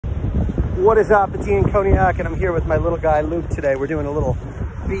What is up? It's Ian Koniak, and I'm here with my little guy Luke today. We're doing a little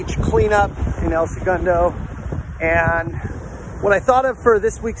beach cleanup in El Segundo, and what I thought of for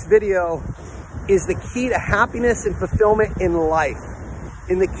this week's video is the key to happiness and fulfillment in life.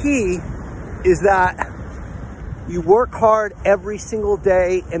 And the key is that you work hard every single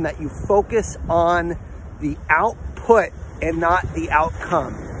day and that you focus on the output and not the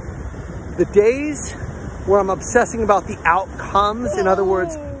outcome. The days where I'm obsessing about the outcomes, in other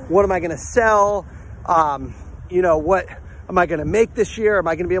words, what am I gonna sell? What am I gonna make this year? Am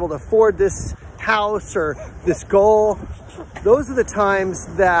I gonna be able to afford this house or this goal? Those are the times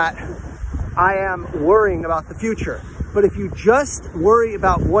that I am worrying about the future. But if you just worry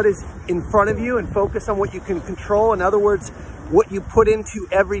about what is in front of you and focus on what you can control, in other words, what you put into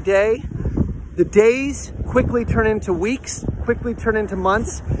every day, the days quickly turn into weeks, quickly turn into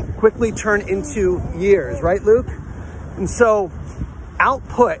months, quickly turn into years, right, Luke? And so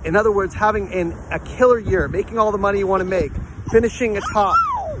output, in other words, having a killer year, making all the money you want to make, finishing atop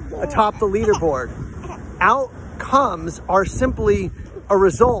the leaderboard. Outcomes are simply a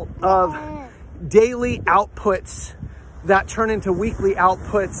result of daily outputs that turn into weekly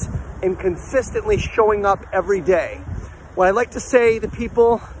outputs and consistently showing up every day. What I like to say to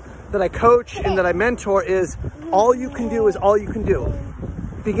people that I coach and that I mentor is all you can do is all you can do.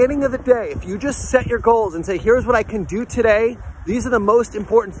 Beginning of the day, if you just set your goals and say, here's what I can do today, these are the most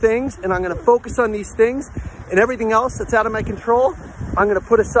important things, and I'm gonna focus on these things, and everything else that's out of my control, I'm gonna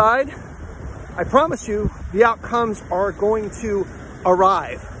put aside. I promise you, the outcomes are going to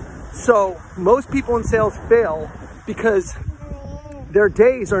arrive. So most people in sales fail because their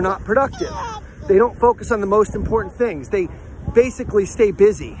days are not productive. They don't focus on the most important things. They basically stay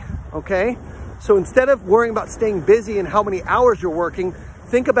busy, okay? So instead of worrying about staying busy and how many hours you're working,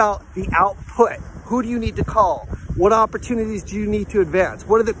 think about the output. Who do you need to call? What opportunities do you need to advance?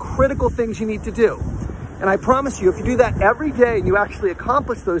 What are the critical things you need to do? And I promise you, if you do that every day and you actually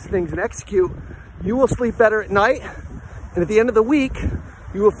accomplish those things and execute, you will sleep better at night. And at the end of the week,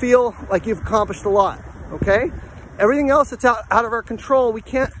 you will feel like you've accomplished a lot, okay? Everything else that's out of our control, we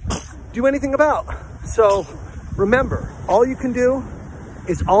can't do anything about. So remember, all you can do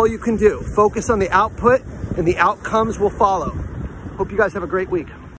is all you can do. Focus on the output and the outcomes will follow. Hope you guys have a great week.